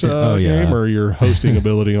tennis game or your hosting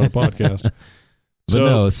ability on a podcast.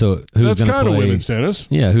 So who's going to play? That's kind of women's tennis.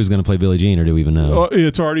 Yeah, who's going to play Billie Jean, or do we even know?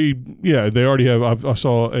 It's already, they already have. I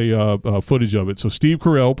saw a footage of it. So Steve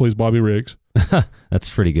Carell plays Bobby Riggs.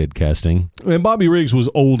 That's pretty good casting. And Bobby Riggs was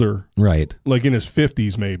older, right? Like in his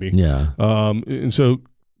 50s, maybe. Yeah. And so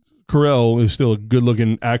Carell is still a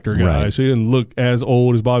good-looking actor guy, so he didn't look as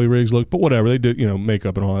old as Bobby Riggs looked. But whatever, they did,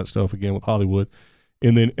 makeup and all that stuff again with Hollywood.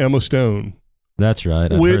 And then Emma Stone. That's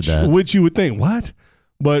right. I've heard that. Which you would think, what?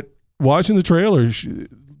 But watching the trailer, she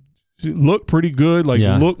looked pretty good,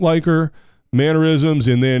 looked like her, mannerisms,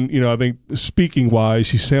 and then, I think speaking-wise,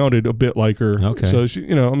 she sounded a bit like her. Okay. So, she,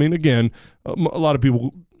 again, a lot of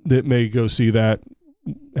people that may go see that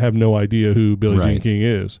have no idea who Billie Jean King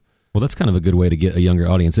is. Well, that's kind of a good way to get a younger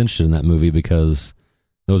audience interested in that movie because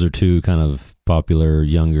those are two kind of popular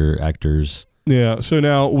younger actors. Yeah, so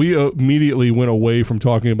now we immediately went away from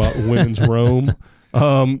talking about women's Rome,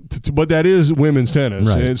 but that is women's tennis.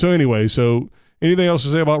 Right. And so anyway, anything else to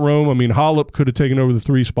say about Rome? Halep could have taken over the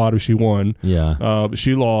 3 spot if she won. Yeah. But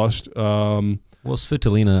she lost. Well,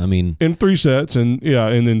 Svitolina, I mean, in 3 sets, and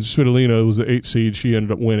then Svitolina was the 8th seed. She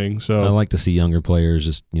ended up winning. So I like to see younger players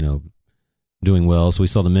just doing well. So we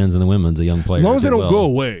saw the men's and the women's, the young players. As long as they don't go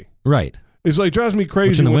away, right? It's like drives me crazy.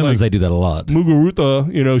 Which in the women's, they do that a lot.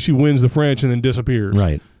 Muguruza, she wins the French and then disappears.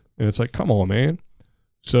 Right. And it's like, come on, man.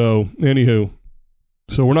 So, anywho.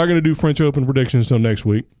 So, we're not going to do French Open predictions until next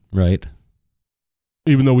week. Right.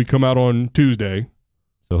 Even though we come out on Tuesday.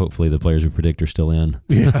 So, hopefully the players we predict are still in.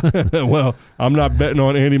 Yeah. Well, I'm not betting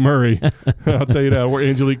on Andy Murray. I'll tell you that. Or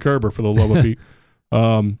Angelique Kerber, for the love of Pete.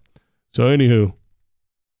 So, anywho.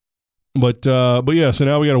 But yeah, so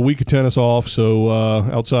now we got a week of tennis off. So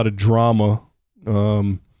outside of drama,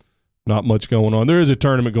 not much going on. There is a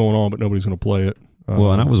tournament going on, but nobody's going to play it.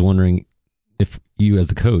 Well, and I was wondering if you,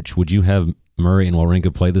 as a coach, would you have Murray and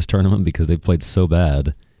Wawrinka play this tournament because they've played so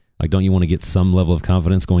bad? Like, don't you want to get some level of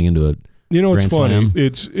confidence going into it? It's funny. Slam?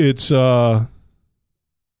 It's kind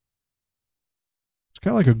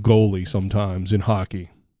of like a goalie sometimes in hockey.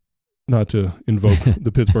 Not to invoke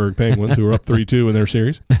the Pittsburgh Penguins, who are up 3-2 in their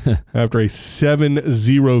series after a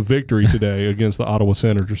 7-0 victory today against the Ottawa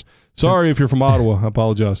Senators. Sorry if you're from Ottawa. I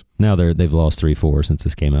apologize. Now they've lost 3-4 since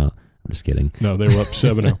this came out. I'm just kidding. No, they were up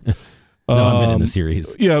 7-0. No, I meant in the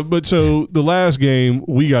series. Yeah, but so the last game,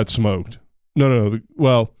 we got smoked. No.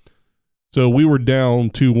 So we were down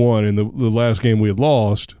 2-1, and the last game we had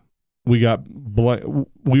lost, we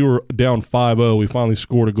were down 5-0. We finally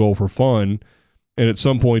scored a goal for fun. And at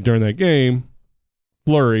some point during that game,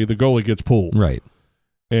 Fleury, the goalie, gets pulled. Right.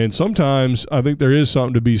 And sometimes I think there is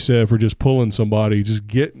something to be said for just pulling somebody. Just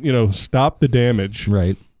stop the damage.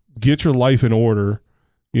 Right. Get your life in order.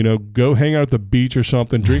 Go hang out at the beach or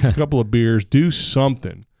something. Drink a couple of beers. Do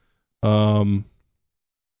something. Now,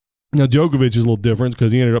 Djokovic is a little different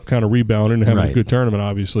because he ended up kind of rebounding and having a good tournament,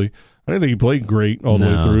 obviously. I didn't think he played great all the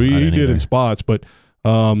way through. He did in spots, but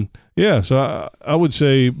yeah, so I would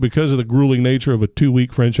say because of the grueling nature of a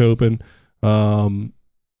 2-week French Open, I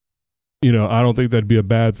don't think that'd be a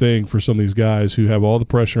bad thing for some of these guys who have all the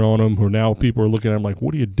pressure on them, who now people are looking at them like,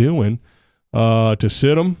 what are you doing? To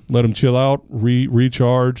sit them, let them chill out,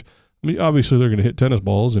 recharge. I mean, obviously they're going to hit tennis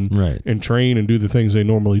balls and train and do the things they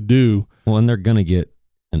normally do. Well, and they're going to get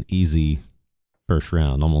an easy first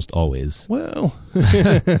round almost always. Well,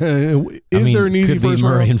 there an easy could first be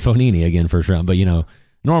Murray round? and Fonini again first round, but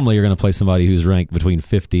normally you're going to play somebody who's ranked between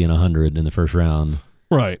 50 and 100 in the first round.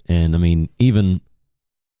 Right. And I mean, even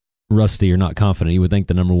rusty or not confident, you would think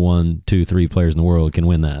the number 1, 2, 3 players in the world can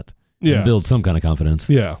win that. Yeah. And build some kind of confidence.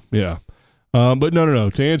 Yeah. But no.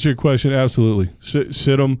 To answer your question, absolutely.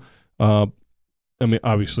 Sit them. I mean,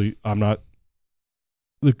 obviously,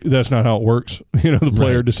 that's not how it works. The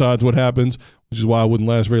player decides what happens, which is why I wouldn't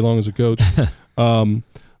last very long as a coach.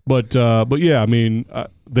 But yeah, I mean,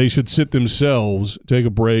 they should sit themselves, take a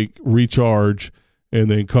break, recharge, and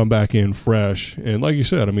then come back in fresh. And like you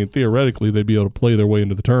said, I mean, theoretically, they'd be able to play their way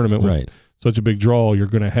into the tournament. Right. With such a big draw, you're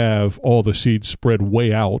going to have all the seeds spread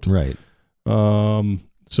way out. Right.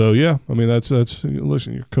 So yeah, I mean, that's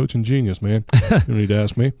listen, you're coaching genius, man. You don't need to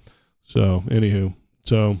ask me. So anywho,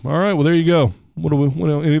 all right, well there you go. What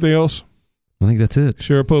anything else? I think that's it.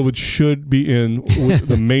 Sharapova should be in with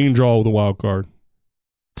the main draw with the wild card.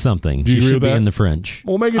 Something. Do you she agree should with be that? in the French.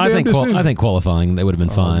 Well, make a damn decision. I think qualifying, they would have been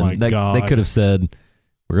fine. My God. They could have said,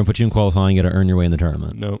 we're going to put you in qualifying, you got to earn your way in the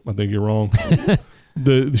tournament. No, I think you're wrong.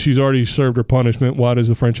 She's already served her punishment. Why does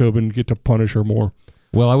the French Open get to punish her more?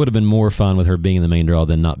 Well, I would have been more fun with her being in the main draw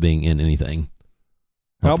than not being in anything.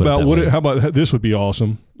 How about this would be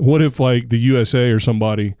awesome. What if like the USA or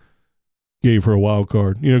somebody gave her a wild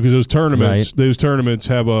card? Because those tournaments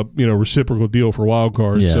have a reciprocal deal for wild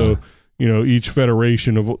cards. Yeah. So each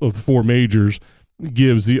federation of the 4 majors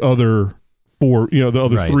gives the other 4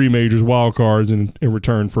 3 majors wild cards in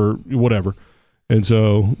return for whatever. And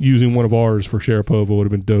so using one of ours for Sharapova would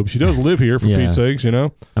have been dope. She does live here, for Pete's sakes,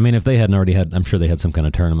 I mean, if they hadn't already had, I'm sure they had some kind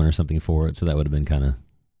of tournament or something for it, so that would have been kind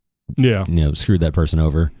of, screwed that person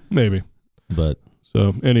over. Maybe. But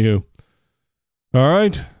so, anywho. All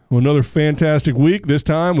right. Well, another fantastic week. This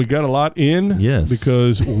time we got a lot in. Yes.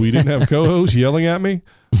 Because we didn't have co-hosts yelling at me.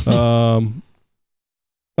 I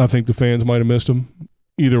think the fans might have missed them.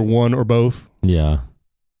 Either one or both. Yeah.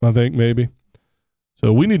 I think maybe.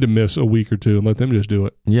 So we need to miss a week or two and let them just do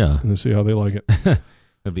it. Yeah. And see how they like it.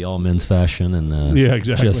 It'd be all men's fashion and yeah,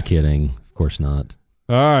 exactly. Just kidding. Of course not.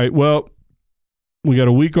 All right. Well, we got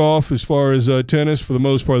a week off as far as tennis. For the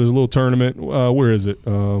most part, there's a little tournament. Where is it?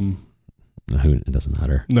 It doesn't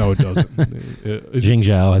matter. No, it doesn't.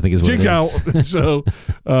 Jingzhou, I think is what Jingzhou. it is. So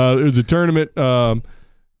there's a tournament,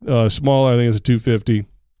 smaller, I think it's a 250.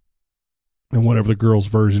 And whatever the girls'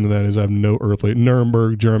 version of that is, I have no earthly.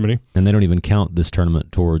 Nuremberg, Germany. And they don't even count this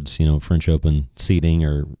tournament towards, French Open seeding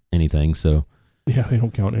or anything. So yeah, they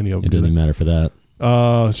don't count any of them. It doesn't matter for that.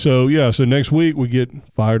 So next week we get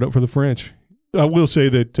fired up for the French. I will say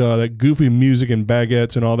that that goofy music and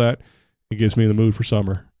baguettes and all that, it gets me in the mood for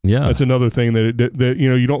summer. Yeah. That's another thing that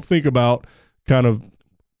you don't think about kind of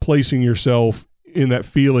placing yourself in that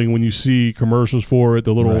feeling when you see commercials for it,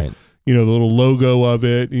 the little Right. the little logo of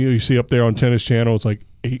it. You see up there on Tennis Channel, it's like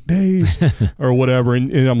 8 days or whatever.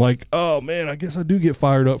 And I'm like, oh, man, I guess I do get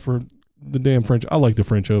fired up for the damn French. I like the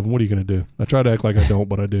French Open. What are you going to do? I try to act like I don't,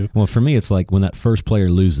 but I do. Well, for me, it's like when that first player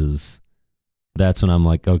loses, that's when I'm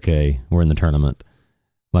like, okay, we're in the tournament.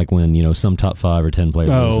 Like when, some top 5 or 10 player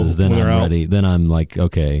loses, then I'm ready. Then I'm like,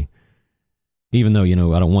 okay. Even though,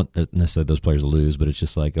 I don't want necessarily those players to lose, but it's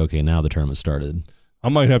just like, okay, now the tournament started. I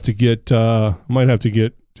might have to get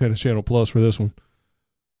Tennis Channel Plus for this one.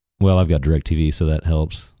 Well, I've got DirecTV, so that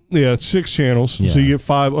helps. Yeah, it's 6 channels, Yeah. so you get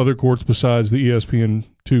 5 other courts besides the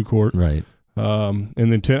ESPN2 court. Right. And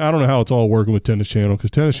then I don't know how it's all working with Tennis Channel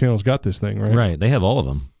because Tennis Channel's got this thing, right? Right. They have all of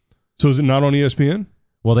them. So is it not on ESPN?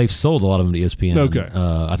 Well, they've sold a lot of them to ESPN. Okay.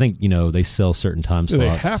 I think, they sell certain time slots.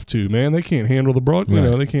 They have to, man. They can't handle the broad.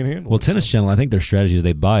 Right. They can't handle. Well, Tennis Channel, I think their strategy is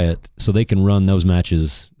they buy it so they can run those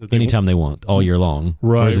matches anytime they want, all year long.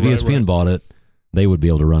 Right. Whereas if ESPN bought it, they would be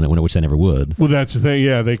able to run it, which they never would. Well, that's the thing.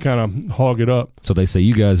 Yeah, they kind of hog it up. So they say,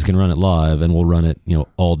 you guys can run it live, and we'll run it,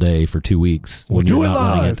 all day for 2 weeks. We'll do it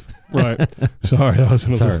live. Right. Sorry, that was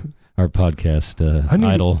another. Our podcast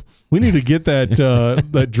idol. We need to get that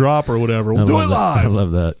that drop or whatever. We'll do it live. I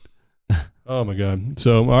love that. Oh my God.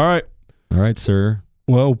 So, all right, sir.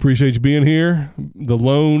 Well, appreciate you being here. The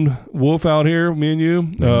lone wolf out here, me and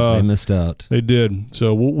you. They missed out. They did.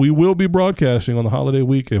 So we will be broadcasting on the holiday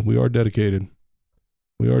weekend. We are dedicated.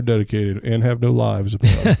 And have no lives.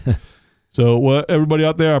 So, everybody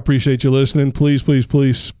out there, I appreciate you listening. Please, please,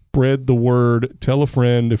 please spread the word. Tell a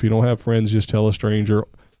friend. If you don't have friends, just tell a stranger.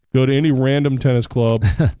 Go to any random tennis club,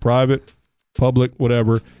 private, public,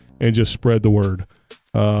 whatever, and just spread the word.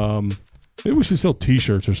 Maybe we should sell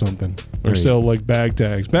T-shirts or something, or sell like bag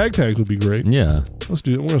tags. Bag tags would be great. Yeah, let's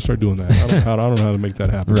do it. We're gonna start doing that. I don't know how to make that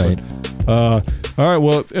happen. Right. But, all right.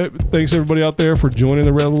 Well, thanks everybody out there for joining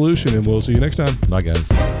the revolution, and we'll see you next time. Bye,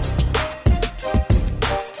 guys.